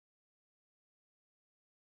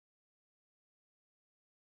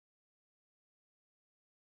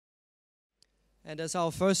And as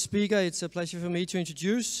our first speaker, it's a pleasure for me to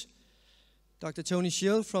introduce Dr. Tony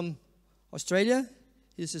Shield from Australia.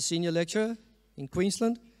 He's a senior lecturer in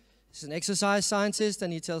Queensland. He's an exercise scientist,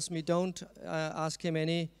 and he tells me don't ask him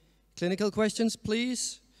any clinical questions,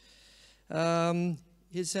 please.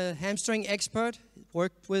 He's a hamstring expert.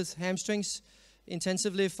 Worked with hamstrings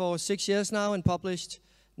intensively for 6 years now and published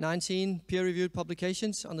 19 peer-reviewed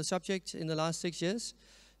publications on the subject in the last 6 years.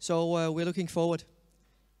 So we're looking forward.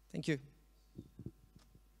 Thank you.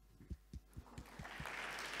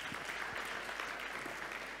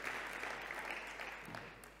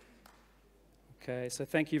 Okay, so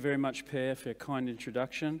thank you very much, Per, for your kind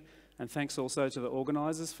introduction, and thanks also to the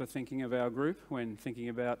organisers for thinking of our group when thinking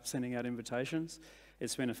about sending out invitations.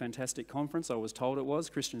 It's been a fantastic conference. I was told it was.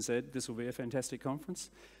 Christian said this will be a fantastic conference,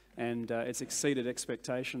 and it's exceeded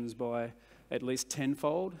expectations by at least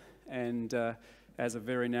tenfold, and has a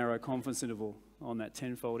very narrow confidence interval on that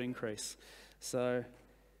tenfold increase. So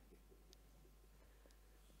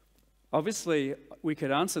obviously, we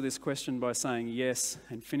could answer this question by saying yes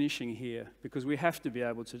and finishing here, because we have to be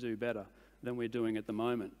able to do better than we're doing at the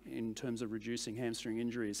moment in terms of reducing hamstring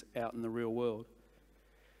injuries out in the real world.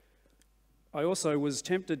 I also was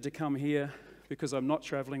tempted to come here because I'm not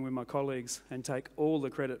travelling with my colleagues and take all the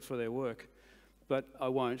credit for their work, but I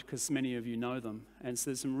won't, because many of you know them. And so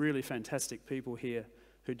there's some really fantastic people here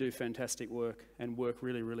who do fantastic work and work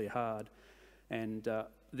really, really hard. And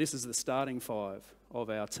this is the starting five of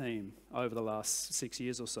our team over the last 6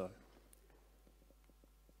 years or so.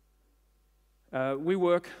 We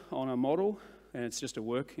work on a model, and it's just a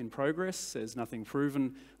work in progress. There's nothing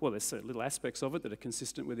proven. Well, there's little aspects of it that are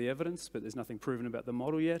consistent with the evidence, but there's nothing proven about the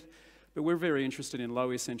model yet. But we're very interested in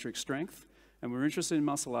low eccentric strength, and we're interested in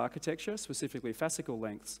muscle architecture, specifically fascicle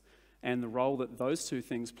lengths, and the role that those two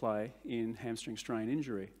things play in hamstring strain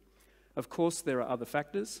injury. Of course, there are other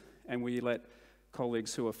factors, and we let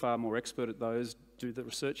colleagues who are far more expert at those do the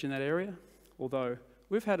research in that area, although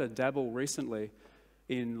we've had a dabble recently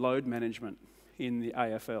in load management in the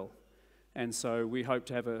AFL. And so we hope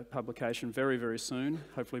to have a publication very, very soon,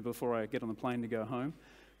 hopefully before I get on the plane to go home,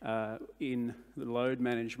 in the load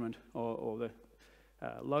management or the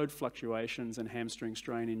load fluctuations and hamstring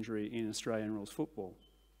strain injury in Australian rules football.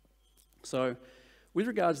 So with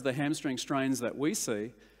regards to the hamstring strains that we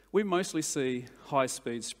see, we mostly see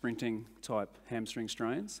high-speed sprinting type hamstring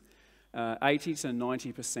strains. 80 to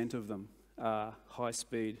 90% of them are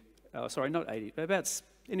high-speed, sorry, not 80, about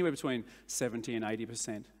anywhere between 70 and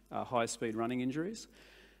 80% are high-speed running injuries.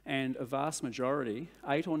 And a vast majority,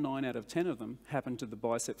 8 or 9 out of 10 of them, happen to the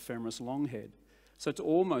bicep femoris long head. So it's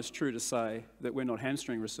almost true to say that we're not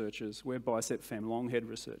hamstring researchers, we're bicep fem long head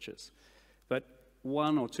researchers. But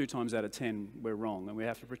 1 or 2 times out of 10, we're wrong, and we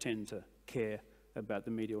have to pretend to care about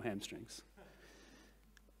the medial hamstrings.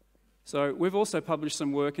 So we've also published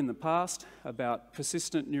some work in the past about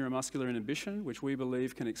persistent neuromuscular inhibition, which we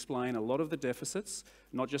believe can explain a lot of the deficits,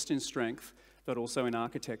 not just in strength, but also in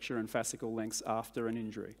architecture and fascicle lengths after an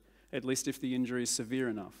injury, at least if the injury is severe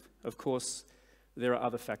enough. Of course, there are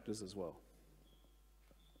other factors as well.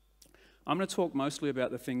 I'm going to talk mostly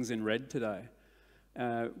about the things in red today.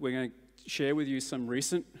 We're going to share with you some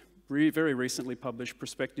very recently published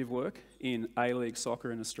prospective work in A-League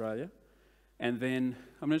soccer in Australia. And then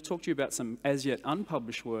I'm going to talk to you about some as yet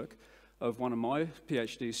unpublished work of one of my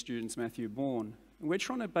PhD students, Matthew Bourne. And we're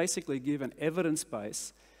trying to basically give an evidence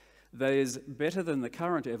base that is better than the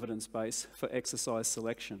current evidence base for exercise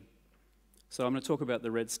selection. So I'm going to talk about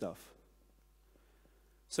the red stuff.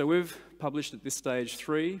 So we've published at this stage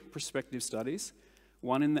 3 prospective studies,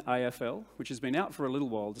 one in the AFL, which has been out for a little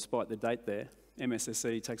while despite the date there.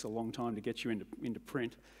 MSSE takes a long time to get you into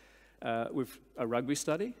print. With a rugby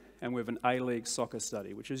study, and with an A-League soccer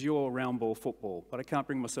study, which is your round ball football, but I can't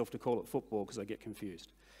bring myself to call it football because I get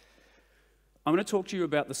confused. I'm going to talk to you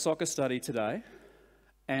about the soccer study today,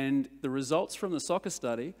 and the results from the soccer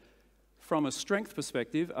study, from a strength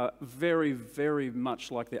perspective, are very, very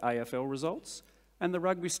much like the AFL results, and the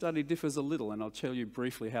rugby study differs a little, and I'll tell you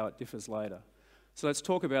briefly how it differs later. So let's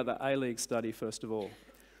talk about the A-League study first of all.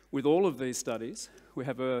 With all of these studies, we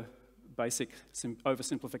have a basic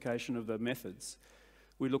oversimplification of the methods.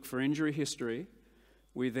 We look for injury history.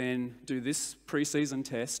 We then do this pre-season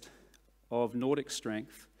test of Nordic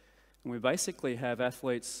strength, and we basically have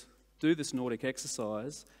athletes do this Nordic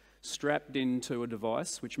exercise strapped into a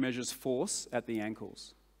device which measures force at the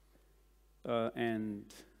ankles. And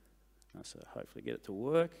so hopefully get it to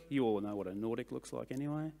work. You all know what a Nordic looks like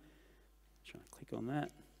anyway. Try and click on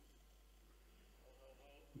that.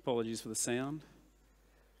 Apologies for the sound.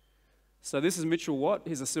 So this is Mitchell Watt.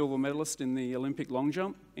 He's a silver medalist in the Olympic long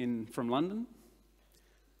jump from London.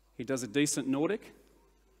 He does a decent Nordic.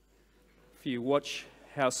 If you watch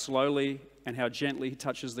how slowly and how gently he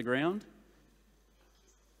touches the ground.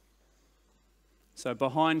 So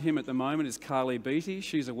behind him at the moment is Carly Beattie.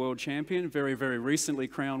 She's a world champion, very, very recently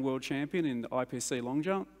crowned world champion in the IPC long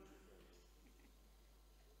jump.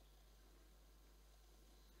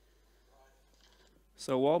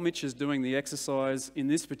 So while Mitch is doing the exercise, in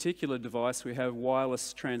this particular device, we have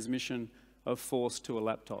wireless transmission of force to a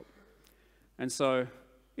laptop. And so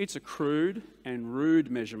it's a crude and rude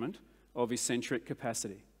measurement of eccentric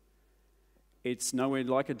capacity. It's nowhere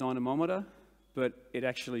like a dynamometer, but it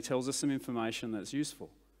actually tells us some information that's useful.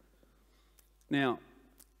 Now,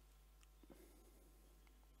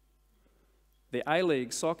 the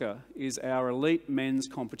A-League soccer is our elite men's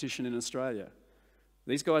competition in Australia.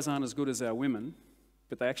 These guys aren't as good as our women,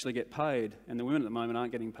 but they actually get paid, and the women at the moment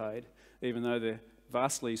aren't getting paid, even though they're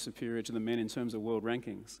vastly superior to the men in terms of world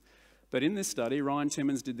rankings. But in this study, Ryan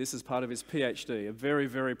Timmins did this as part of his PhD, a very,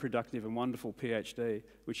 very productive and wonderful PhD,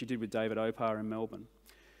 which he did with David Opar in Melbourne.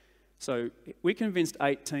 So we convinced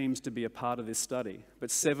 8 teams to be a part of this study,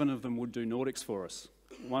 but 7 of them would do Nordics for us.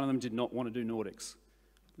 One of them did not want to do Nordics.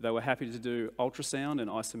 They were happy to do ultrasound and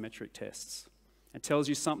isometric tests. It tells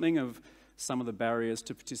you something of some of the barriers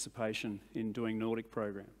to participation in doing Nordic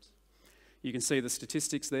programs. You can see the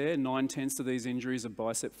statistics there. 9/10 of these injuries are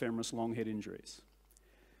bicep femoris long head injuries.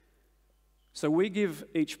 So we give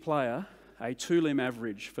each player a 2-limb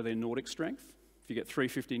average for their Nordic strength. If you get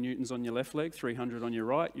 350 newtons on your left leg, 300 on your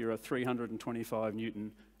right, you're a 325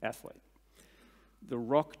 newton athlete. The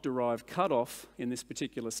ROC-derived cutoff in this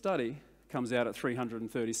particular study comes out at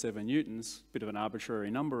 337 newtons, bit of an arbitrary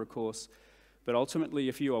number, of course, but ultimately,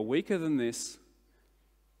 if you are weaker than this,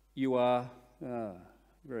 you are,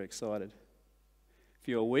 very excited. If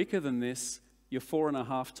you are weaker than this, you're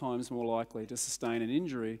 4.5 times more likely to sustain an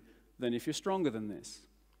injury than if you're stronger than this.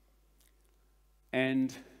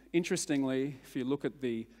 And interestingly, if you look at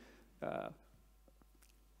the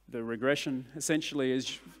regression, essentially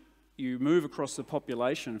as you move across the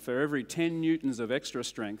population, for every 10 newtons of extra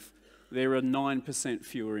strength, there are 9%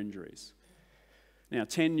 fewer injuries. Now,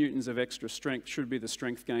 10 newtons of extra strength should be the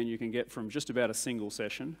strength gain you can get from just about a single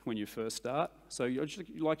session when you first start. So I'd just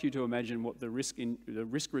like you to imagine what the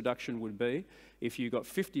risk reduction would be if you got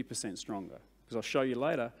 50% stronger. Because I'll show you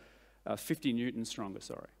later, 50 newtons stronger,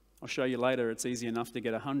 sorry. I'll show you later it's easy enough to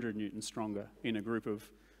get 100 newtons stronger in a group of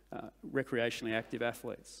recreationally active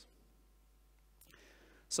athletes.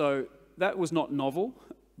 So that was not novel.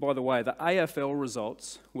 By the way, the AFL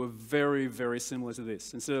results were very, very similar to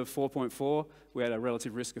this. Instead of 4.4, we had a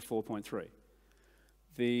relative risk of 4.3.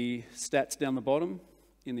 The stats down the bottom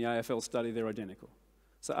in the AFL study, they're identical.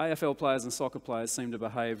 So AFL players and soccer players seem to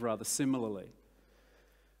behave rather similarly.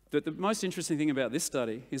 But the most interesting thing about this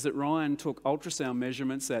study is that Ryan took ultrasound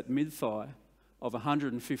measurements at mid-thigh of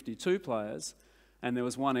 152 players, and there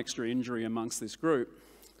was one extra injury amongst this group.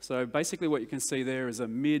 So basically what you can see there is a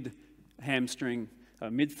mid-hamstring,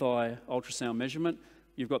 mid-thigh ultrasound measurement.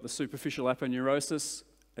 You've got the superficial aponeurosis,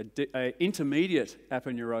 a intermediate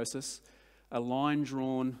aponeurosis, a line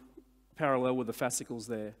drawn parallel with the fascicles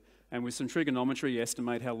there, and with some trigonometry you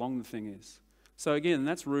estimate how long the thing is. So again,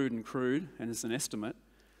 that's rude and crude, and it's an estimate,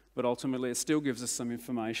 but ultimately it still gives us some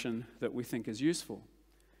information that we think is useful.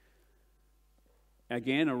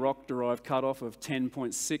 Again, a ROC-derived cutoff of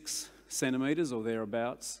 10.6 centimetres or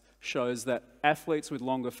thereabouts shows that athletes with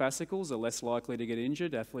longer fascicles are less likely to get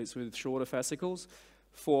injured. Athletes with shorter fascicles,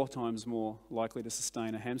 4 times more likely to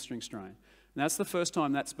sustain a hamstring strain. And that's the first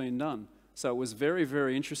time that's been done. So it was very,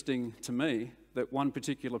 very interesting to me that one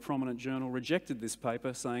particular prominent journal rejected this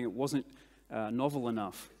paper, saying it wasn't novel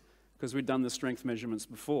enough because we'd done the strength measurements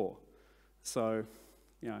before. So,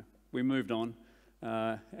 we moved on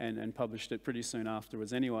and published it pretty soon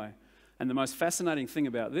afterwards anyway. And the most fascinating thing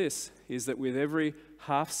about this is that with every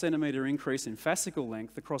 ½ centimetre increase in fascicle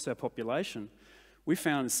length across our population, we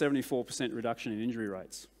found a 74% reduction in injury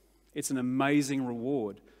rates. It's an amazing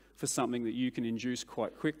reward for something that you can induce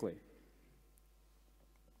quite quickly.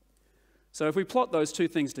 So if we plot those two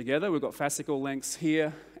things together, we've got fascicle lengths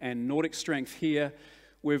here and Nordic strength here.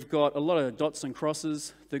 We've got a lot of dots and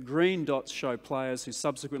crosses. The green dots show players who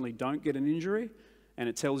subsequently don't get an injury, and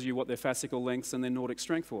it tells you what their fascicle lengths and their Nordic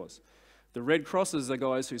strength was. The red crosses are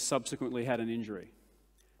guys who subsequently had an injury.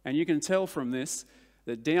 And you can tell from this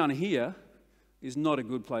that down here is not a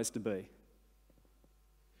good place to be.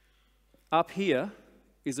 Up here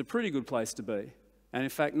is a pretty good place to be. And in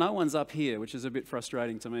fact, no one's up here, which is a bit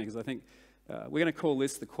frustrating to me, because I think we're going to call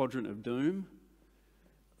this the quadrant of doom.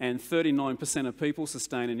 And 39% of people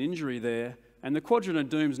sustain an injury there. And the quadrant of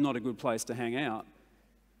doom is not a good place to hang out.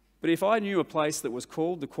 But if I knew a place that was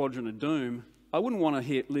called the Quadrant of Doom, I wouldn't want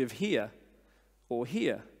to live here or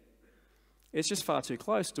here. It's just far too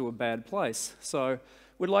close to a bad place. So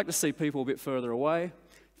we'd like to see people a bit further away.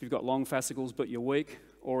 If you've got long fascicles but you're weak,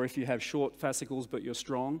 or if you have short fascicles but you're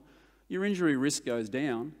strong, your injury risk goes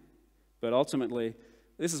down. But ultimately,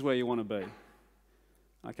 this is where you want to be.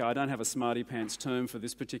 Okay, I don't have a smarty pants term for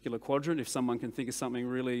this particular quadrant. If someone can think of something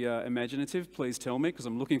really imaginative, please tell me, because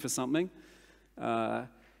I'm looking for something. A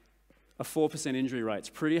 4% injury rate. It's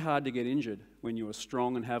pretty hard to get injured when you are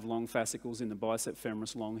strong and have long fascicles in the bicep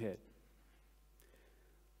femoris long head.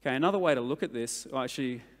 Okay, another way to look at this,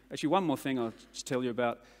 actually one more thing I'll just tell you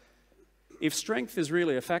about. If strength is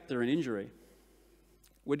really a factor in injury,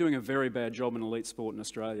 we're doing a very bad job in elite sport in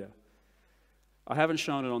Australia. I haven't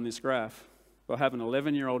shown it on this graph, but I have an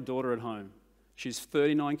 11-year-old daughter at home. She's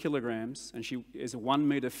 39 kilograms and she is 1.52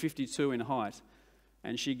 meters in height,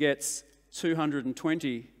 and she gets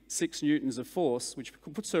 226 newtons of force, which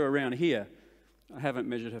puts her around here. I haven't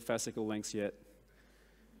measured her fascicle lengths yet.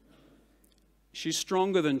 She's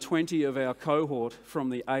stronger than 20 of our cohort from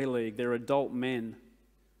the A-League. They're adult men.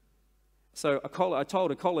 So I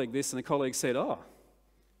told a colleague this, and the colleague said, "Oh,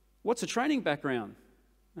 what's her training background?"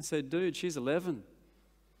 I said, "Dude, she's 11.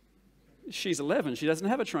 She's 11. She doesn't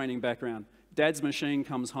have a training background. Dad's machine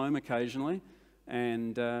comes home occasionally,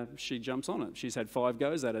 and she jumps on it. She's had 5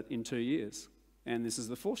 goes at it in 2 years, and this is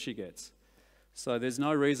the force she gets. So there's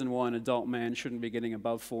no reason why an adult man shouldn't be getting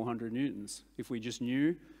above 400 newtons. If we just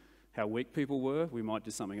knew how weak people were, we might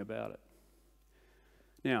do something about it."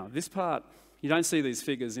 Now, this part, you don't see these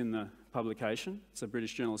figures in the publication. It's a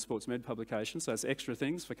British Journal of Sports Med publication, so it's extra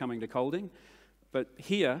things for coming to Colding. But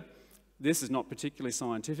here, this is not particularly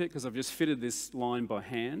scientific because I've just fitted this line by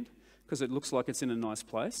hand because it looks like it's in a nice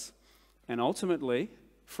place. And ultimately,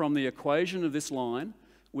 from the equation of this line,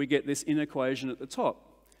 we get this inequation at the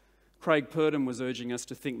top. Craig Purdom was urging us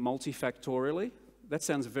to think multifactorially. That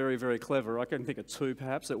sounds very, very clever. I can think of 2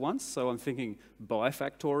 perhaps at once, so I'm thinking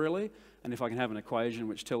bifactorially, and if I can have an equation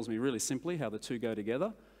which tells me really simply how the 2 go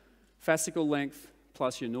together. Fascicle length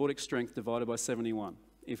plus your Nordic strength divided by 71.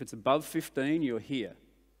 If it's above 15, you're here.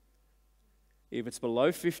 If it's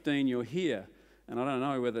below 15, you're here. And I don't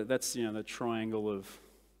know whether that's, the triangle of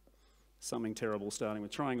something terrible starting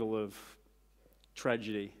with triangle of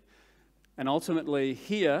tragedy. And ultimately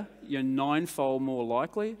here, you're 9-fold more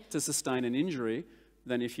likely to sustain an injury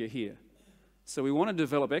than if you're here. So we want to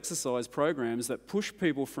develop exercise programs that push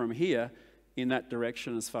people from here in that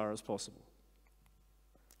direction as far as possible.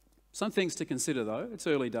 Some things to consider though. It's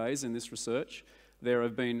early days in this research. There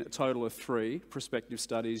have been a total of 3 prospective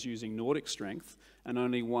studies using Nordic strength and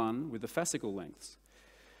only 1 with the fascicle lengths.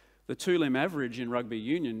 The 2-limb average in rugby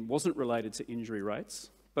union wasn't related to injury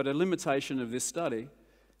rates, but a limitation of this study,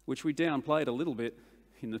 which we downplayed a little bit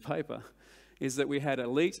in the paper, is that we had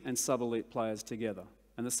elite and sub-elite players together,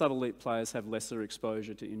 and the sub-elite players have lesser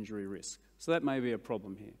exposure to injury risk. So that may be a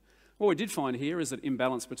problem here. What we did find here is that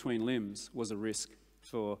imbalance between limbs was a risk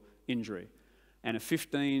for injury, and a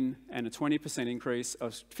 15 and a 20% increase,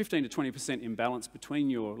 a 15 to 20% imbalance between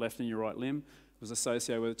your left and your right limb was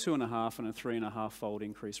associated with a 2.5 and a 3.5-fold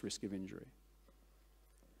increased risk of injury.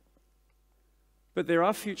 But there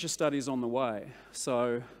are future studies on the way.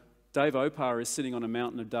 So Dave Opar is sitting on a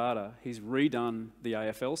mountain of data. He's redone the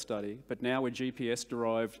AFL study, but now with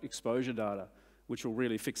GPS-derived exposure data, which will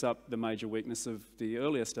really fix up the major weakness of the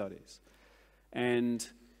earlier studies. And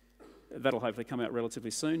that'll hopefully come out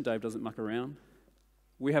relatively soon. Dave doesn't muck around.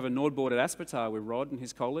 We have a Nord board at Aspetar with Rod and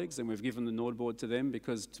his colleagues, and we've given the Nord board to them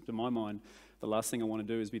because, to my mind, the last thing I want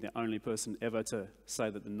to do is be the only person ever to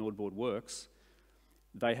say that the Nord board works.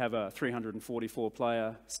 They have a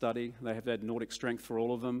 344-player study. They have had Nordic strength for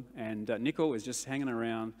all of them, and Nickel is just hanging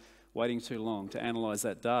around waiting too long to analyse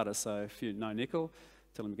that data. So if you know Nickel,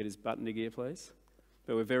 tell him to get his butt into gear, please.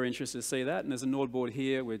 But we're very interested to see that, and there's a Nord board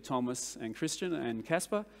here with Thomas and Christian and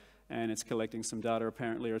Casper, and it's collecting some data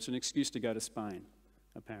apparently, or it's an excuse to go to Spain,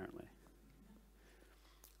 apparently.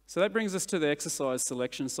 So that brings us to the exercise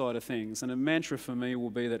selection side of things, and a mantra for me will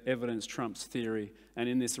be that evidence trumps theory, and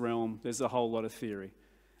in this realm there's a whole lot of theory.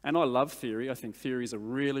 And I love theory. I think theories are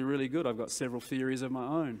really, really good. I've got several theories of my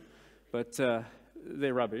own, but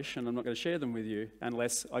they're rubbish, and I'm not going to share them with you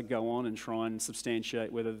unless I go on and try and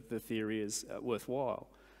substantiate whether the theory is worthwhile.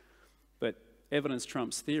 But evidence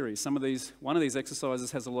trumps theory. One of these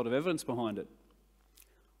exercises has a lot of evidence behind it.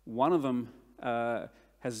 One of them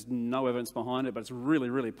has no evidence behind it, but it's really,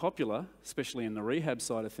 really popular, especially in the rehab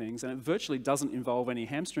side of things, and it virtually doesn't involve any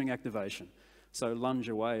hamstring activation. So lunge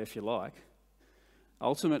away if you like.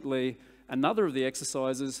 Ultimately, another of the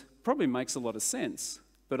exercises probably makes a lot of sense,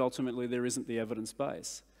 but ultimately there isn't the evidence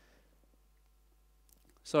base.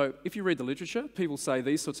 So if you read the literature, people say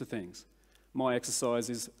these sorts of things. My exercise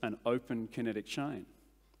is an open kinetic chain.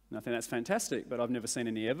 And I think that's fantastic, but I've never seen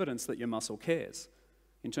any evidence that your muscle cares.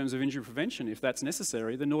 In terms of injury prevention, if that's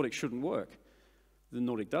necessary, the Nordic shouldn't work. The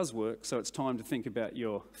Nordic does work, so it's time to think about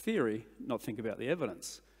your theory, not think about the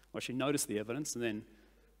evidence. Or actually notice the evidence and then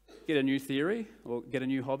get a new theory or get a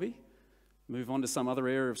new hobby, move on to some other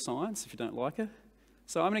area of science if you don't like it.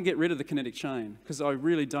 So I'm going to get rid of the kinetic chain because I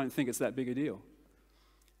really don't think it's that big a deal.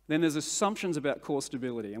 Then there's assumptions about core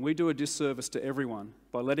stability, and we do a disservice to everyone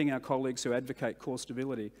by letting our colleagues who advocate core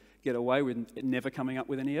stability get away with never coming up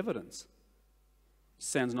with any evidence.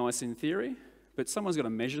 Sounds nice in theory, but someone's got to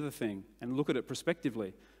measure the thing and look at it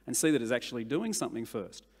prospectively and see that it's actually doing something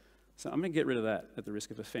first. So I'm going to get rid of that at the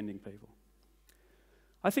risk of offending people.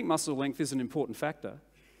 I think muscle length is an important factor,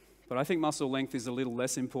 but I think muscle length is a little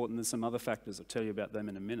less important than some other factors. I'll tell you about them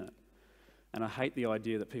in a minute. And I hate the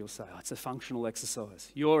idea that people say, oh, it's a functional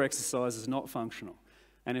exercise. Your exercise is not functional.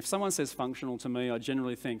 And if someone says functional to me, I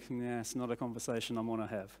generally think, nah, it's not a conversation I want to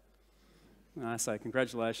have. And I say,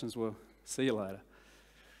 congratulations, we'll see you later.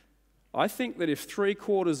 I think that if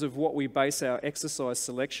 3/4 of what we base our exercise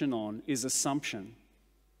selection on is assumption,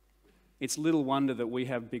 it's little wonder that we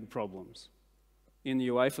have big problems. In the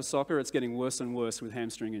UEFA soccer, it's getting worse and worse with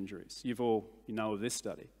hamstring injuries. You know of this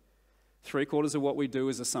study. 3/4 of what we do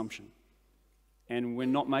is assumption. And we're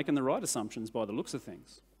not making the right assumptions by the looks of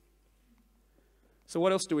things. So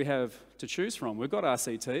what else do we have to choose from? We've got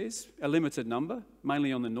RCTs, a limited number,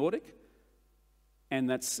 mainly on the Nordic, and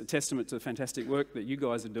that's a testament to the fantastic work that you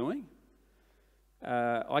guys are doing.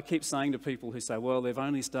 I keep saying to people who say, well, they've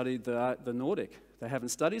only studied the Nordic. They haven't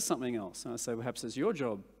studied something else. And I say, perhaps it's your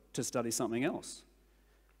job to study something else.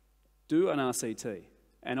 Do an RCT.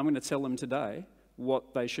 And I'm going to tell them today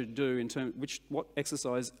what they should do in terms, what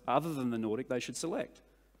exercise other than the Nordic they should select.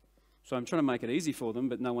 So I'm trying to make it easy for them,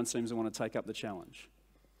 but no one seems to want to take up the challenge.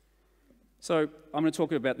 So I'm going to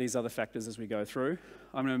talk about these other factors as we go through.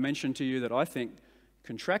 I'm going to mention to you that I think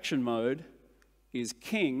contraction mode is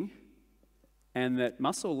king and that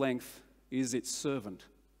muscle length is its servant.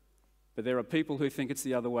 But there are people who think it's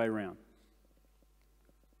the other way around.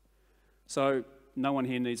 So no one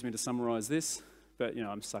here needs me to summarise this, but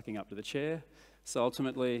I'm sucking up to the chair. So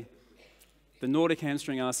ultimately, the Nordic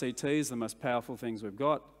hamstring RCT is the most powerful things we've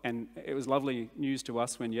got, and it was lovely news to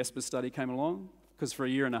us when Jesper's study came along, because for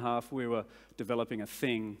 1.5 years we were developing a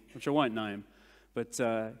thing, which I won't name, but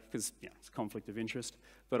because it's a conflict of interest.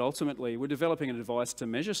 But ultimately, we're developing a device to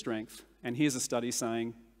measure strength, and here's a study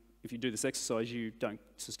saying if you do this exercise, you don't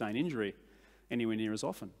sustain injury anywhere near as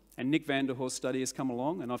often. And Nick van der Horst's study has come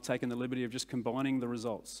along, and I've taken the liberty of just combining the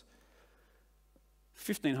results.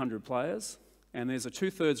 1,500 players, and there's a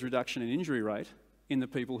 2/3 reduction in injury rate in the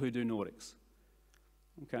people who do Nordics.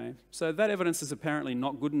 Okay, so that evidence is apparently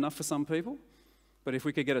not good enough for some people, but if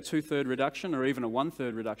we could get a 2/3 reduction or even a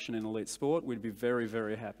 1/3 reduction in elite sport, we'd be very,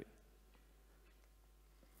 very happy.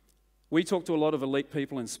 We talk to a lot of elite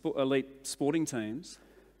people in elite sporting teams,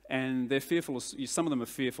 and they're fearful of, some of them are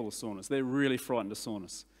fearful of soreness. They're really frightened of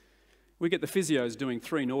soreness. We get the physios doing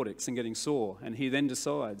 3 Nordics and getting sore, and he then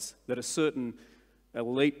decides that a certain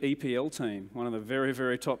elite EPL team, one of the very,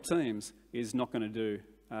 very top teams, is not going to do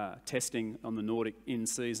testing on the Nordic in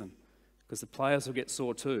season because the players will get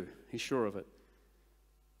sore too. He's sure of it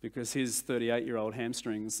because his 38-year-old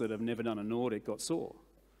hamstrings that have never done a Nordic got sore.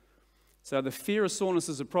 So the fear of soreness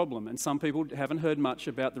is a problem, and some people haven't heard much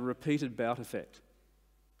about the repeated bout effect.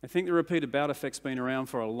 I think the repeated bout effect's been around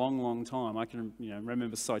for a long, long time. I can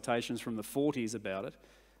remember citations from the 40s about it.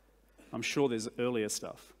 I'm sure there's earlier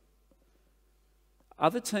stuff.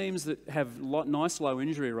 Other teams that have nice low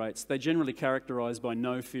injury rates, they're generally characterised by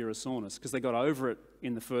no fear of soreness because they got over it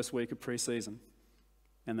in the first week of pre-season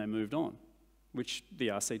and they moved on, which the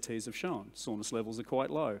RCTs have shown. Soreness levels are quite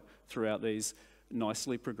low throughout these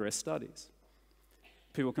nicely progressed studies.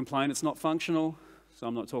 People complain it's not functional, so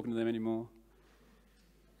I'm not talking to them anymore.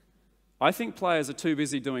 I think players are too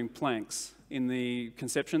busy doing planks in the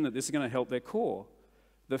conception that this is going to help their core.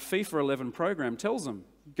 The FIFA 11 program tells them,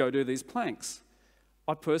 go do these planks.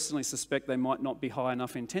 I personally suspect they might not be high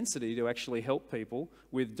enough intensity to actually help people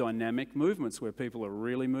with dynamic movements where people are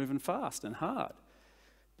really moving fast and hard.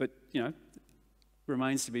 But,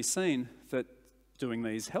 remains to be seen that doing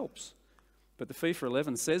these helps. But the FIFA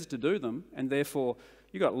 11 says to do them, and therefore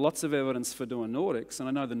you've got lots of evidence for doing Nordics, and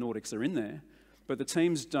I know the Nordics are in there, but the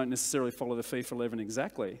teams don't necessarily follow the FIFA 11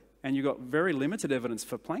 exactly, and you've got very limited evidence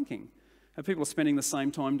for planking, and people are spending the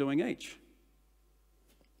same time doing each.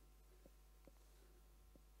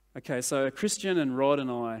 Okay, so Christian and Rod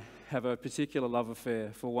and I have a particular love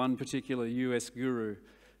affair for one particular US guru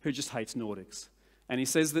who just hates Nordics. And he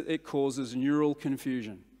says that it causes neural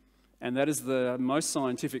confusion. And that is the most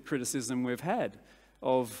scientific criticism we've had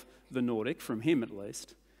of the Nordic, from him at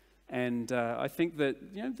least. And I think that,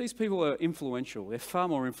 you know, these people are influential. They're far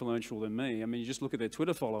more influential than me. I mean, you just look at their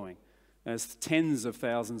Twitter following. There's tens of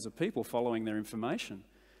thousands of people following their information.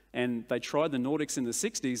 And they tried the Nordics in the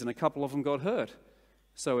 60s and a couple of them got hurt.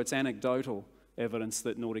 So it's anecdotal evidence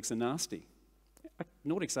that Nordics are nasty.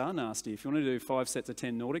 Nordics are nasty. If you want to do 5 sets of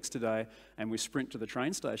 10 Nordics today and we sprint to the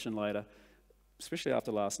train station later, especially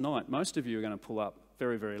after last night, most of you are going to pull up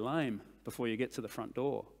very, very lame before you get to the front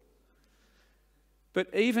door. But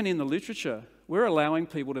even in the literature, we're allowing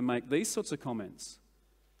people to make these sorts of comments.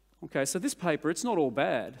 Okay, so this paper, it's not all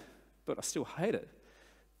bad, but I still hate it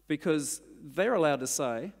because they're allowed to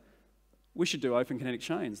say, we should do open kinetic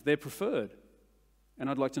chains. They're preferred. And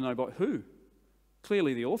I'd like to know by who.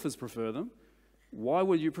 Clearly the authors prefer them. Why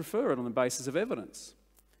would you prefer it on the basis of evidence?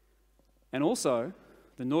 And also,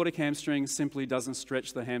 the Nordic hamstring simply doesn't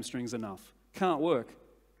stretch the hamstrings enough. Can't work.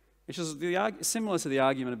 It's just similar to the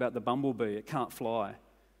argument about the bumblebee. It can't fly.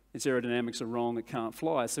 Its aerodynamics are wrong. It can't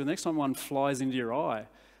fly. So the next time one flies into your eye,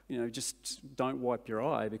 you know, just don't wipe your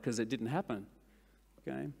eye because it didn't happen.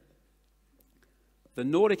 Okay? The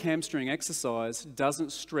Nordic hamstring exercise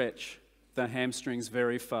doesn't stretch the hamstrings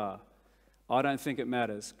very far. I don't think it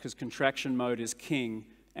matters because contraction mode is king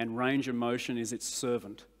and range of motion is its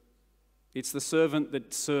servant. It's the servant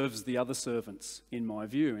that serves the other servants, in my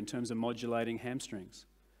view, in terms of modulating hamstrings.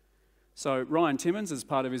 So Ryan Timmins, as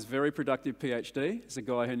part of his very productive PhD, is a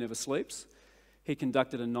guy who never sleeps. He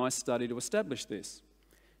conducted a nice study to establish this.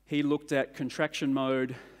 He looked at contraction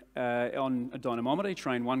mode on a dynamometer. He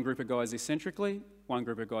trained one group of guys eccentrically, one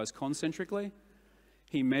group of guys concentrically.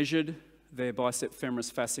 He measured their bicep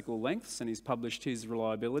femoris fascicle lengths, and he's published his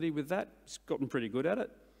reliability with that. He's gotten pretty good at it.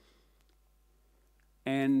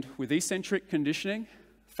 And with eccentric conditioning,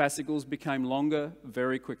 fascicles became longer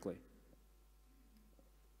very quickly.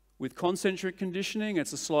 With concentric conditioning,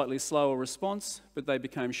 it's a slightly slower response, but they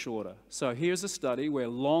became shorter. So here's a study where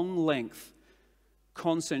long length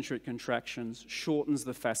concentric contractions shortens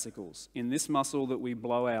the fascicles in this muscle that we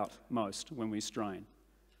blow out most when we strain.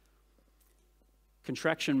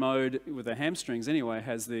 Contraction mode with the hamstrings anyway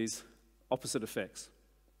has these opposite effects.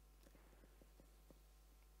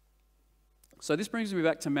 So this brings me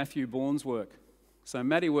back to Matthew Bourne's work. So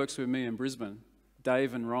Matty works with me in Brisbane.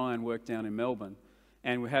 Dave and Ryan work down in Melbourne.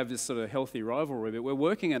 And we have this sort of healthy rivalry, but we're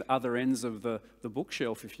working at other ends of the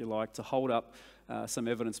bookshelf, if you like, to hold up some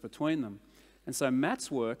evidence between them. And so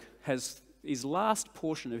Matt's work has his last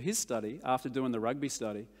portion of his study, after doing the rugby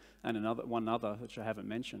study, and one other, which I haven't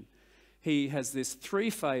mentioned. He has this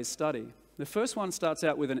 3-phase study. The first one starts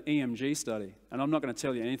out with an EMG study, and I'm not going to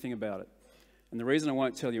tell you anything about it. And the reason I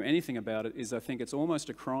won't tell you anything about it is I think it's almost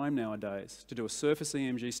a crime nowadays to do a surface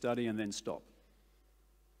EMG study and then stop.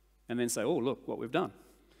 And then say, oh, look what we've done.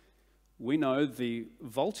 We know the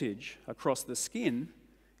voltage across the skin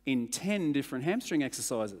in 10 different hamstring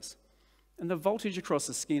exercises. And the voltage across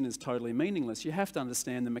the skin is totally meaningless. You have to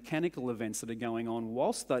understand the mechanical events that are going on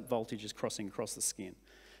whilst that voltage is crossing across the skin.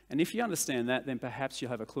 And if you understand that, then perhaps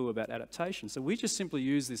you'll have a clue about adaptation. So we just simply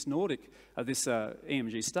use this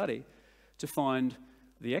EMG study to find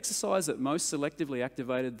the exercise that most selectively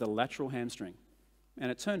activated the lateral hamstring. And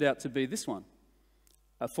it turned out to be this one.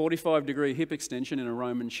 A 45-degree hip extension in a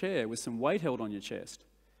Roman chair with some weight held on your chest.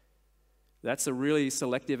 That's a really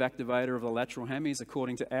selective activator of the lateral hammies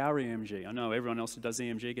according to our EMG. I know everyone else who does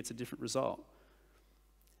EMG gets a different result.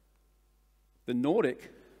 The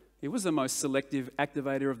Nordic, it was the most selective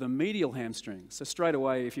activator of the medial hamstring. So straight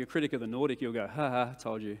away, if you're a critic of the Nordic, you'll go, ha ha,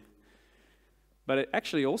 told you. But it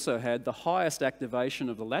actually also had the highest activation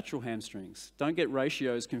of the lateral hamstrings. Don't get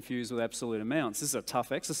ratios confused with absolute amounts. This is a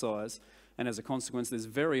tough exercise. And as a consequence, there's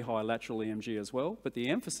very high lateral EMG as well, but the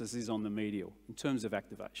emphasis is on the medial in terms of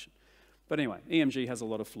activation. But anyway, EMG has a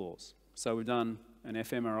lot of flaws. So we've done an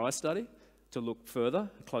fMRI study to look further,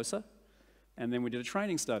 closer, and then we did a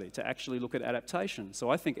training study to actually look at adaptation. So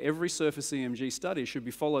I think every surface EMG study should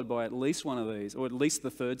be followed by at least one of these, or at least the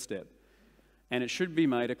third step. And it should be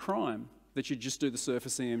made a crime that you just do the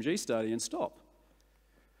surface EMG study and stop.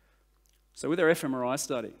 So with our fMRI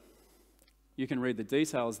study, you can read the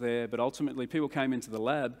details there, but ultimately people came into the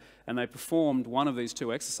lab and they performed one of these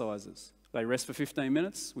 2 exercises. They rest for 15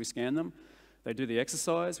 minutes, we scan them. They do the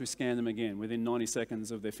exercise, we scan them again. Within 90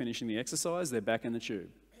 seconds of their finishing the exercise, they're back in the tube.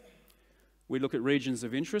 We look at regions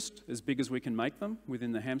of interest as big as we can make them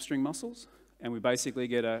within the hamstring muscles, and we basically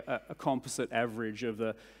get a composite average of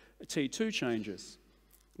the T2 changes.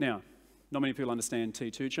 Now, not many people understand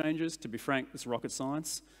T2 changes. To be frank, it's rocket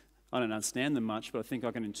science. I don't understand them much, but I think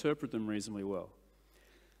I can interpret them reasonably well.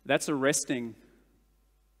 That's a resting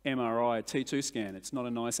MRI T2 scan. It's not a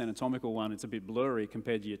nice anatomical one. It's a bit blurry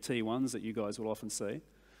compared to your T1s that you guys will often see.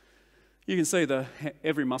 You can see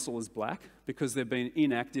every muscle is black because they've been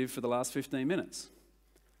inactive for the last 15 minutes.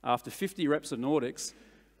 After 50 reps of Nordics,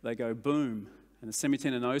 they go boom, and the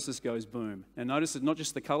semitendinosus goes boom. And notice that not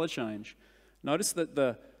just the colour change. Notice that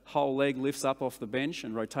the whole leg lifts up off the bench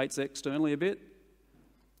and rotates externally a bit.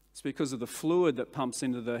 It's because of the fluid that pumps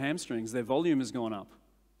into the hamstrings. Their volume has gone up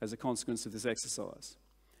as a consequence of this exercise.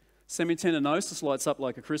 Semitendinosus lights up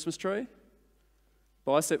like a Christmas tree.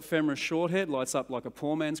 Bicep femoris short head lights up like a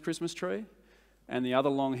poor man's Christmas tree. And the other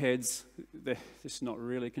long heads, they're just not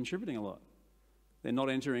really contributing a lot. They're not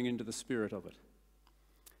entering into the spirit of it.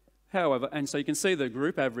 However, and so you can see the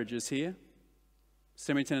group averages here.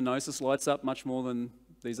 Semitendinosus lights up much more than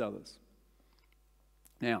these others.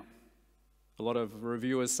 Now, a lot of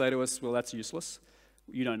reviewers say to us, well, that's useless.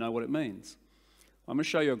 You don't know what it means. I'm going to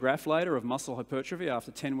show you a graph later of muscle hypertrophy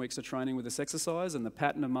after 10 weeks of training with this exercise, and the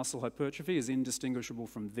pattern of muscle hypertrophy is indistinguishable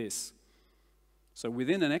from this. So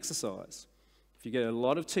within an exercise, if you get a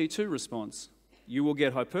lot of T2 response, you will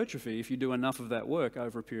get hypertrophy if you do enough of that work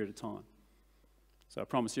over a period of time. So I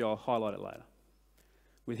promise you I'll highlight it later.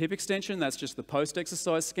 With hip extension, that's just the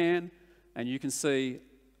post-exercise scan, and you can see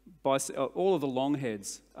all of the long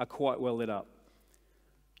heads are quite well lit up.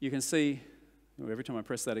 You can see, every time I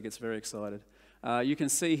press that it gets very excited. You can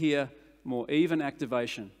see here more even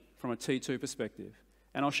activation from a T2 perspective.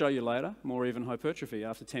 And I'll show you later more even hypertrophy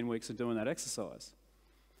after 10 weeks of doing that exercise.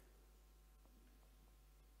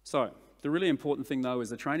 So, the really important thing though is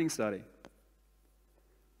the training study.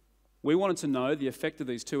 We wanted to know the effect of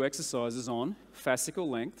these two exercises on fascicle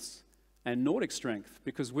lengths and Nordic strength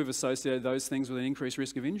because we've associated those things with an increased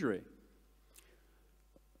risk of injury.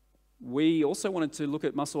 We also wanted to look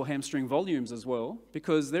at muscle hamstring volumes as well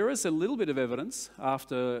because there is a little bit of evidence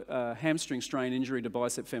after hamstring strain injury to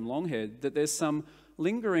bicep fem long head that there's some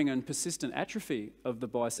lingering and persistent atrophy of the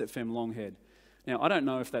bicep fem long head. Now, I don't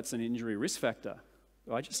know if that's an injury risk factor.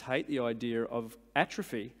 I just hate the idea of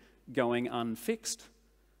atrophy going unfixed.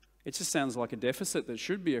 It just sounds like a deficit that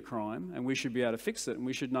should be a crime and we should be able to fix it and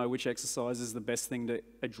we should know which exercise is the best thing to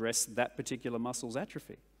address that particular muscle's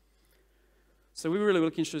atrophy. So we were really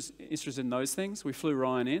interested in those things. We flew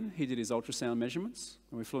Ryan in, he did his ultrasound measurements,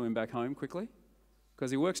 and we flew him back home quickly because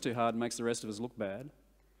he works too hard and makes the rest of us look bad.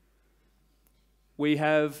 We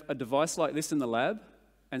have a device like this in the lab,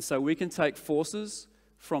 and so we can take forces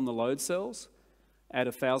from the load cells at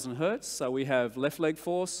 1,000 hertz. So we have left leg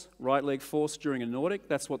force, right leg force during a Nordic.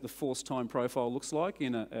 That's what the force time profile looks like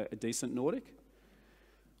in a decent Nordic.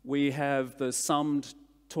 We have the summed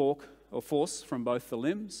torque or force from both the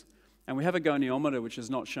limbs. And we have a goniometer, which is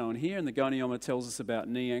not shown here, and the goniometer tells us about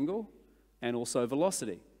knee angle and also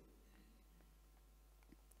velocity.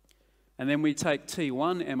 And then we take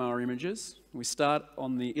T1 MR images. We start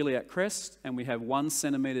on the iliac crest, and we have 1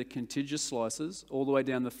 centimetre contiguous slices all the way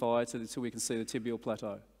down the thigh until we can see the tibial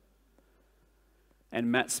plateau.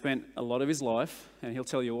 And Matt spent a lot of his life, and he'll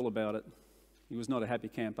tell you all about it. He was not a happy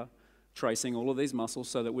camper, tracing all of these muscles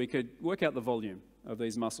so that we could work out the volume of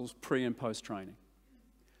these muscles pre and post training.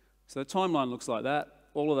 So the timeline looks like that.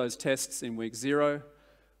 All of those tests in week 0,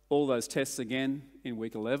 all those tests again in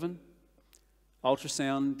week 11.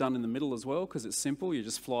 Ultrasound done in the middle as well because it's simple. You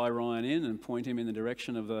just fly Ryan in and point him in the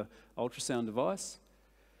direction of the ultrasound device.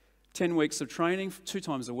 10 weeks of training, 2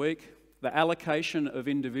 times a week. The allocation of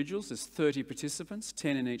individuals is 30 participants,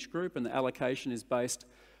 10 in each group, and the allocation is based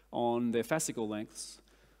on their fascicle lengths.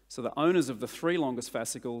 So the owners of the 3 longest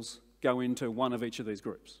fascicles go into one of each of these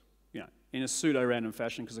groups. In a pseudo-random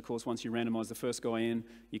fashion, because of course once you randomise the first guy in,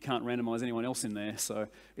 you can't randomise anyone else in there, so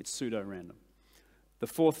it's pseudo-random. The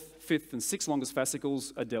 4th, 5th and 6th longest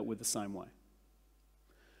fascicles are dealt with the same way.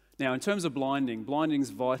 Now in terms of blinding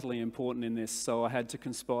is vitally important in this, so I had to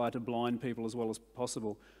conspire to blind people as well as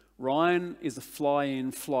possible. Ryan is a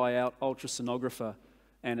fly-in, fly-out ultrasonographer,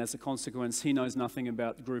 and as a consequence he knows nothing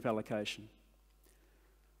about group allocation.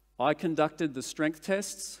 I conducted the strength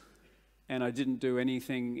tests, and I didn't do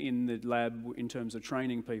anything in the lab in terms of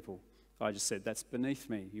training people. I just said, that's beneath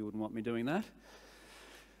me. You wouldn't want me doing that.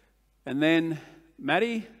 And then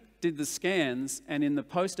Maddie did the scans, and in the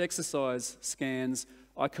post-exercise scans,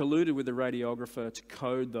 I colluded with the radiographer to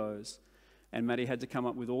code those. And Maddie had to come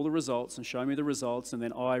up with all the results and show me the results, and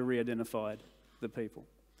then I re-identified the people.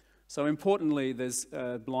 So importantly, there's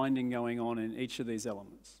blinding going on in each of these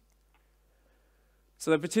elements. So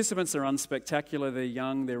the participants are unspectacular, they're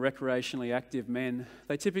young, they're recreationally active men.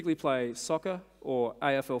 They typically play soccer or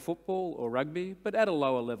AFL football or rugby, but at a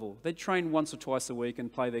lower level. They train once or twice a week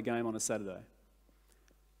and play their game on a Saturday.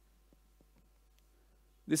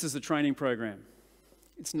 This is the training program.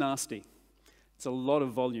 It's nasty. It's a lot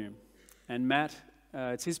of volume. And Matt,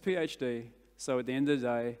 it's his PhD, so at the end of the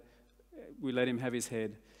day, we let him have his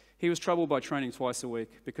head. He was troubled by training twice a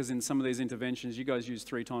week because in some of these interventions, you guys use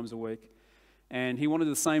 3 times a week. And he wanted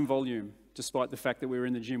the same volume, despite the fact that we were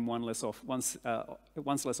in the gym once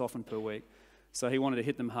less often per week. So he wanted to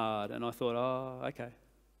hit them hard, and I thought, oh, okay.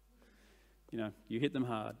 You know, you hit them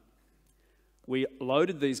hard. We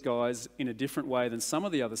loaded these guys in a different way than some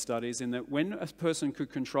of the other studies in that when a person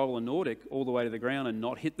could control a Nordic all the way to the ground and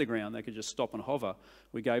not hit the ground, they could just stop and hover,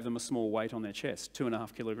 we gave them a small weight on their chest,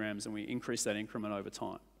 2.5 kilograms, and we increased that increment over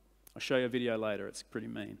time. I'll show you a video later, it's pretty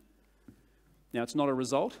mean. Now, it's not a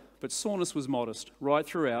result, but soreness was modest. Right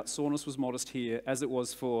throughout, soreness was modest here, as it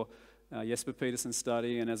was for Jesper Peterson's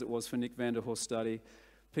study and as it was for Nick van der Horst's study.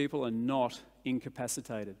 People are not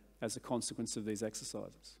incapacitated as a consequence of these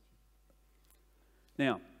exercises.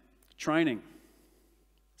 Now, training.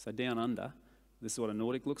 So down under, this is what a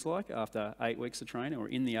Nordic looks like after 8 weeks of training, or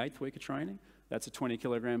in the 8th week of training. That's a 20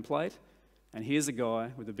 kilogram plate. And here's a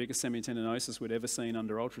guy with the biggest semitendinosus we'd ever seen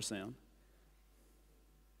under ultrasound.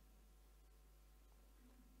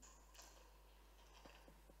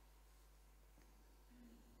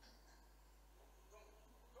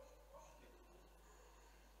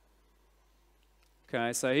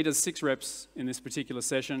 Okay, so he does 6 reps in this particular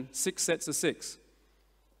session, 6 sets of 6.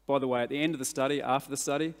 By the way, at the end of the study, after the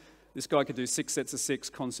study, this guy could do 6 sets of 6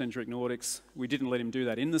 concentric Nordics. We didn't let him do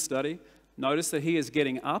that in the study. Notice that he is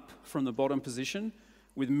getting up from the bottom position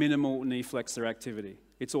with minimal knee flexor activity.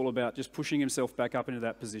 It's all about just pushing himself back up into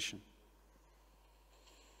that position.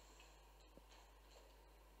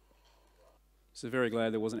 So very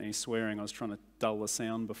glad there wasn't any swearing. I was trying to dull the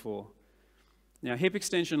sound before. Now, hip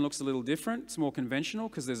extension looks a little different. It's more conventional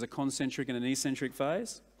because there's a concentric and an eccentric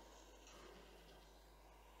phase.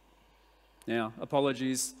 Now,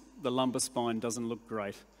 apologies, the lumbar spine doesn't look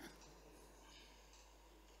great.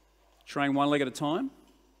 Train one leg at a time.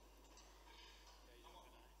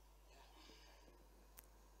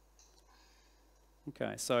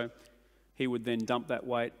 Okay, so he would then dump that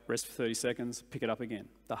weight, rest for 30 seconds, pick it up again.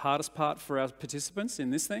 The hardest part for our participants in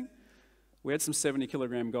this thing, we had some 75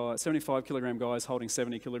 kilogram guys holding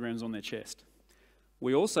 70 kilograms on their chest.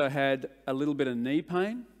 We also had a little bit of knee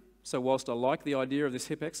pain. So whilst I like the idea of this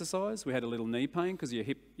hip exercise, we had a little knee pain because your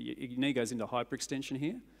knee goes into hyperextension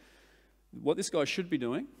here. What this guy should be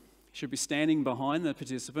doing, he should be standing behind the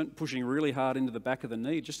participant, pushing really hard into the back of the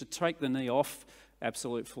knee just to take the knee off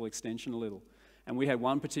absolute full extension a little. And we had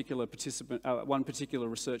one particular participant, one particular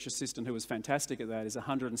research assistant who was fantastic at that. He's a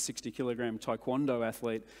 160 kilogram taekwondo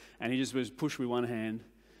athlete, and he just was push with one hand,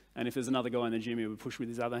 and if there's another guy in the gym, he would push with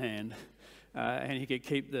his other hand, and he could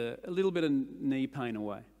keep a little bit of knee pain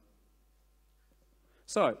away.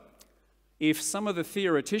 So, if some of the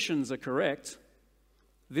theoreticians are correct,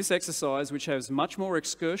 this exercise, which has much more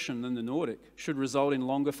excursion than the Nordic, should result in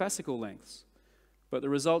longer fascicle lengths. But the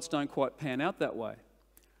results don't quite pan out that way.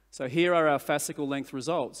 So here are our fascicle length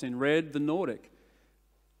results. In red, the Nordic.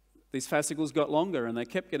 These fascicles got longer and they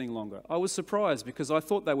kept getting longer. I was surprised because I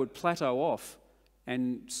thought they would plateau off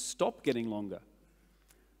and stop getting longer.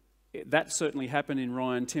 That certainly happened in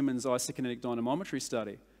Ryan Timmons' isokinetic dynamometry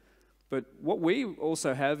study. But what we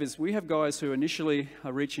also have is we have guys who initially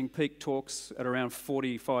are reaching peak torques at around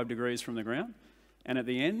 45 degrees from the ground, and at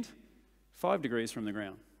the end, 5 degrees from the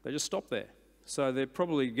ground. They just stop there. So they're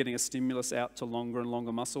probably getting a stimulus out to longer and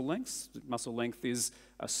longer muscle lengths. Muscle length is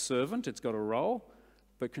a servant, it's got a role,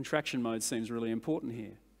 but contraction mode seems really important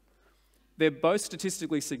here. They're both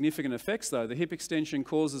statistically significant effects though. The hip extension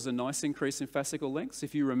causes a nice increase in fascicle lengths.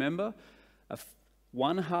 If you remember,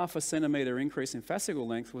 1/2 centimetre increase in fascicle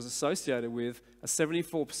length was associated with a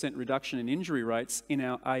 74% reduction in injury rates in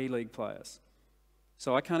our A-League players.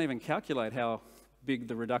 So I can't even calculate how big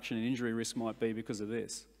the reduction in injury risk might be because of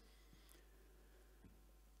this.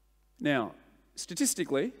 Now,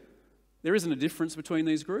 statistically, there isn't a difference between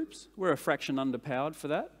these groups. We're a fraction underpowered for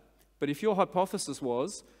that. But if your hypothesis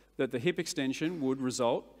was that the hip extension would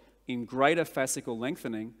result in greater fascicle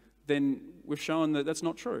lengthening, then we've shown that that's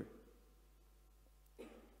not true.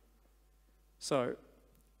 So,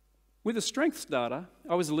 with the strengths data,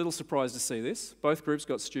 I was a little surprised to see this. Both groups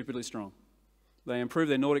got stupidly strong. They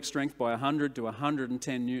improved their Nordic strength by 100 to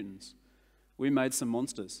 110 newtons. We made some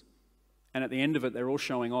monsters. And at the end of it, they're all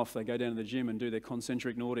showing off. They go down to the gym and do their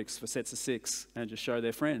concentric Nordics for sets of 6 and just show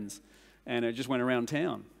their friends. And it just went around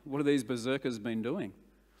town. What have these berserkers been doing?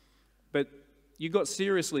 But you got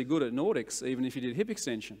seriously good at Nordics even if you did hip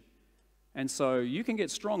extension. And so you can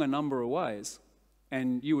get strong a number of ways.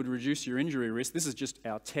 and you would reduce your injury risk. This is just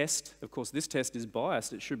our test. Of course, this test is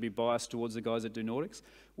biased. It should be biased towards the guys that do Nordics.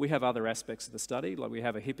 We have other aspects of the study, like we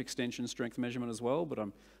have a hip extension strength measurement as well, but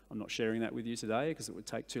I'm not sharing that with you today because it would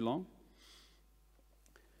take too long.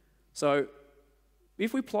 So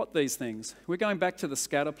if we plot these things, we're going back to the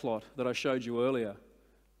scatter plot that I showed you earlier.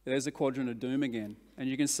 There's a quadrant of doom again. And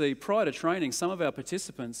you can see prior to training, some of our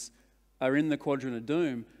participants are in the quadrant of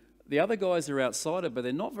doom. The other guys are outside it, but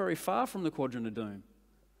they're not very far from the quadrant of doom.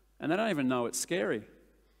 And they don't even know it's scary.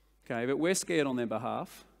 Okay, but we're scared on their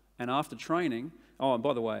behalf. And after training, oh, and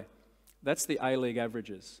by the way, that's the A-League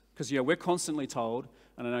averages. Because we're constantly told,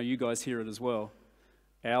 and I know you guys hear it as well,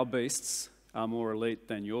 our beasts are more elite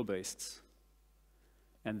than your beasts.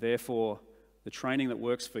 And therefore, the training that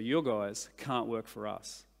works for your guys can't work for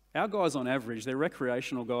us. Our guys on average, they're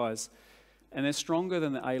recreational guys, and they're stronger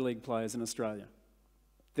than the A-League players in Australia.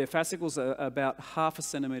 Their fascicles are about 0.5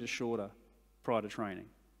 centimetre shorter prior to training.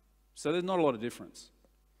 So there's not a lot of difference.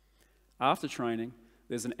 After training,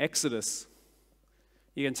 there's an exodus.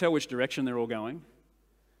 You can tell which direction they're all going.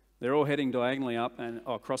 They're all heading diagonally up and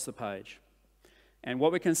across the page. And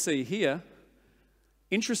what we can see here,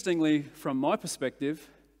 interestingly, from my perspective,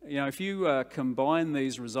 if you combine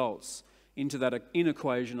these results into that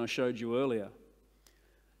inequation I showed you earlier,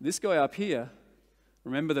 this guy up here,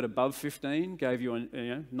 remember that above 15 gave you a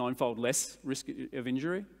 9-fold less risk of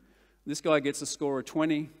injury? This guy gets a score of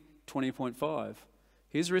 20, 20.5.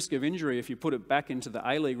 His risk of injury, if you put it back into the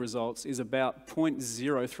A-League results, is about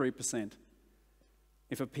 0.03%.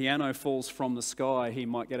 If a piano falls from the sky, he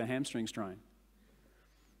might get a hamstring strain.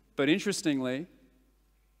 But interestingly,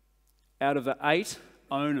 out of the 8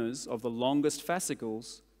 owners of the longest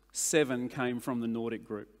fascicles, 7 came from the Nordic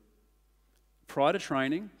group. Prior to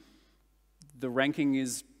training, the ranking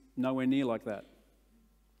is nowhere near like that.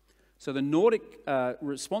 So the Nordic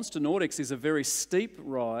response to Nordics is a very steep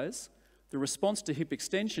rise. The response to hip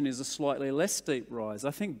extension is a slightly less steep rise.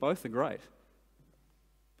 I think both are great.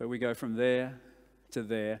 But we go from there to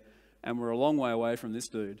there, and we're a long way away from this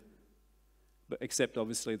dude. But except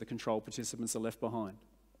obviously the control participants are left behind.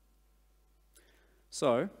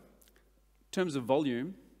 So, in terms of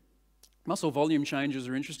volume, muscle volume changes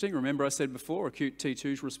are interesting. Remember I said before, acute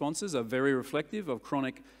T2 responses are very reflective of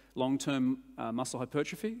chronic long-term muscle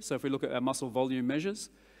hypertrophy. So if we look at our muscle volume measures,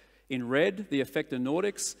 in red, the effect of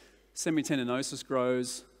Nordics, semitendinosus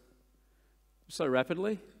grows so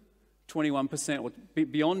rapidly, 21%, or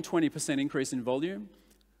beyond 20% increase in volume.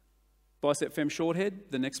 Bicep fem short head,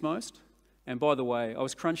 the next most. And by the way, I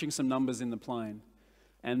was crunching some numbers in the plane.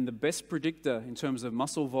 And the best predictor in terms of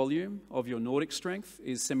muscle volume of your Nordic strength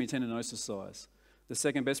is semitendinosus size. The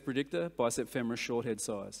second best predictor, bicep femoris short head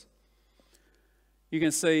size. You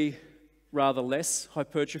can see rather less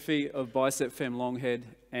hypertrophy of bicep fem long head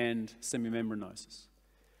and semimembranosus.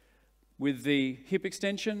 With the hip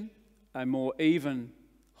extension, a more even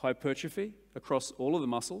hypertrophy across all of the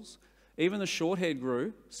muscles. Even the short head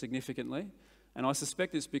grew significantly, and I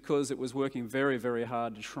suspect it's because it was working very, very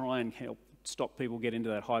hard to try and help stop people get into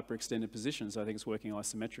that hyperextended position, so I think it's working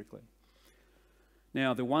isometrically.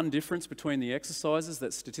 Now, the one difference between the exercises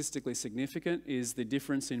that's statistically significant is the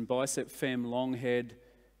difference in bicep fem long head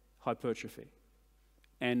hypertrophy,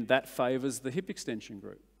 and that favours the hip extension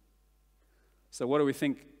group. So what do we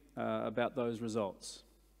think about those results?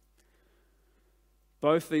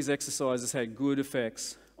 Both these exercises had good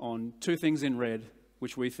effects on 2 things in red,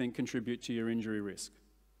 which we think contribute to your injury risk.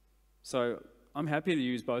 So I'm happy to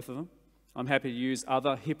use both of them. I'm happy to use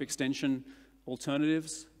other hip extension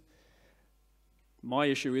alternatives. My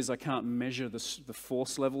issue is I can't measure the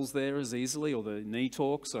force levels there as easily, or the knee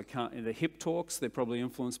torques. The hip torques, they're probably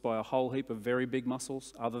influenced by a whole heap of very big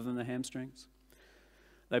muscles other than the hamstrings.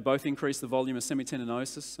 They both increase the volume of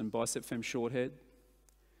semitendinosus and bicep fem short head.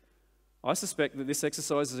 I suspect that this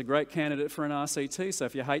exercise is a great candidate for an RCT, so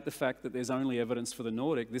if you hate the fact that there's only evidence for the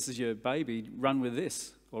Nordic, this is your baby, run with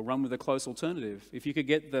this, or run with a close alternative. If you could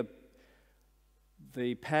get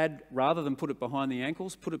the pad, rather than put it behind the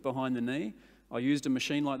ankles, put it behind the knee. I used a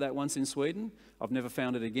machine like that once in Sweden. I've never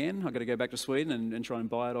found it again. I've got to go back to Sweden and try and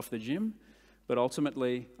buy it off the gym. But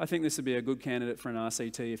ultimately, I think this would be a good candidate for an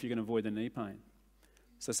RCT if you're going to avoid the knee pain.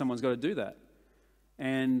 So someone's got to do that.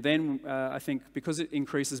 And then I think because it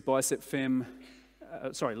increases bicep fem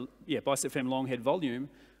long head volume,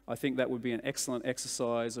 I think that would be an excellent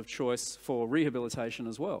exercise of choice for rehabilitation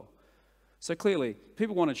as well. So clearly,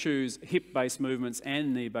 people want to choose hip-based movements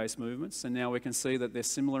and knee-based movements, and now we can see that they're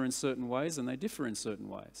similar in certain ways and they differ in certain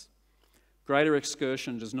ways. Greater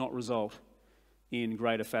excursion does not result in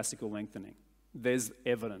greater fascicle lengthening. There's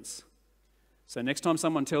evidence. So next time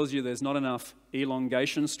someone tells you there's not enough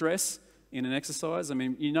elongation stress, in an exercise? I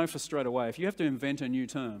mean, you know for straight away, if you have to invent a new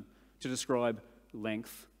term to describe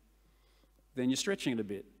length, then you're stretching it a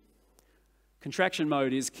bit. Contraction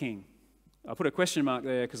mode is king. I put a question mark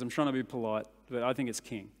there because I'm trying to be polite, but I think it's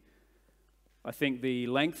king. I think the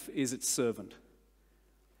length is its servant.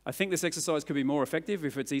 I think this exercise could be more effective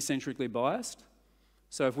if it's eccentrically biased.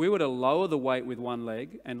 So if we were to lower the weight with one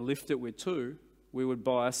leg and lift it with two, we would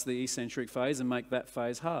bias the eccentric phase and make that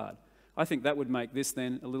phase hard. I think that would make this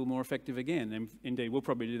then a little more effective again. And indeed, we'll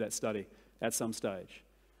probably do that study at some stage.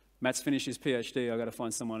 Matt's finished his PhD, I've got to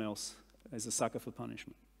find someone else as a sucker for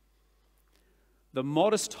punishment. The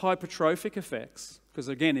modest hypertrophic effects, because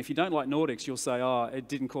again, if you don't like Nordics, you'll say, oh, it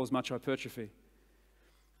didn't cause much hypertrophy.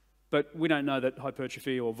 But we don't know that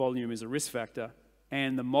hypertrophy or volume is a risk factor.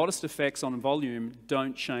 And the modest effects on volume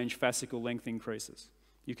don't change fascicle length increases.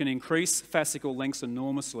 You can increase fascicle lengths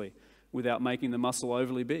enormously without making the muscle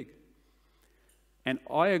overly big. And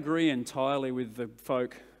I agree entirely with the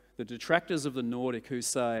folk, the detractors of the Nordic, who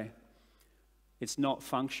say it's not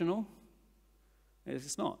functional.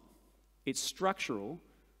 It's not. It's structural,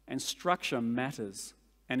 and structure matters.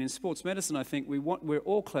 And in sports medicine, I think we're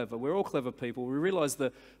all clever. We're all clever people. We realise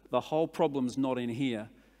that the whole problem's not in here.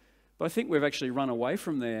 But I think we've actually run away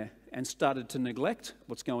from there and started to neglect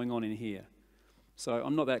what's going on in here. So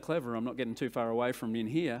I'm not that clever. I'm not getting too far away from in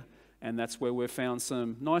here. And that's where we've found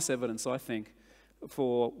some nice evidence, I think,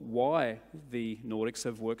 for why the Nordics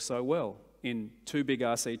have worked so well in 2 big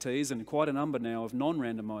RCTs and quite a number now of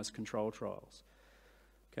non-randomised control trials.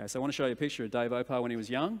 Okay, so I want to show you a picture of Dave Opar when he was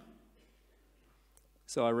young.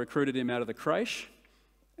 So I recruited him out of the creche,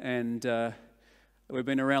 and we've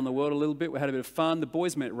been around the world a little bit. We had a bit of fun. The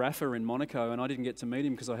boys met Rafa in Monaco, and I didn't get to meet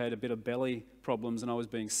him because I had a bit of belly problems and I was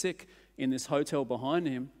being sick. In this hotel behind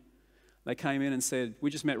him, they came in and said, we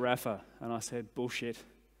just met Rafa. And I said, bullshit.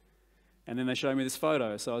 And then they showed me this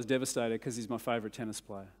photo, so I was devastated because he's my favourite tennis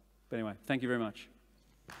player. But anyway, thank you very much.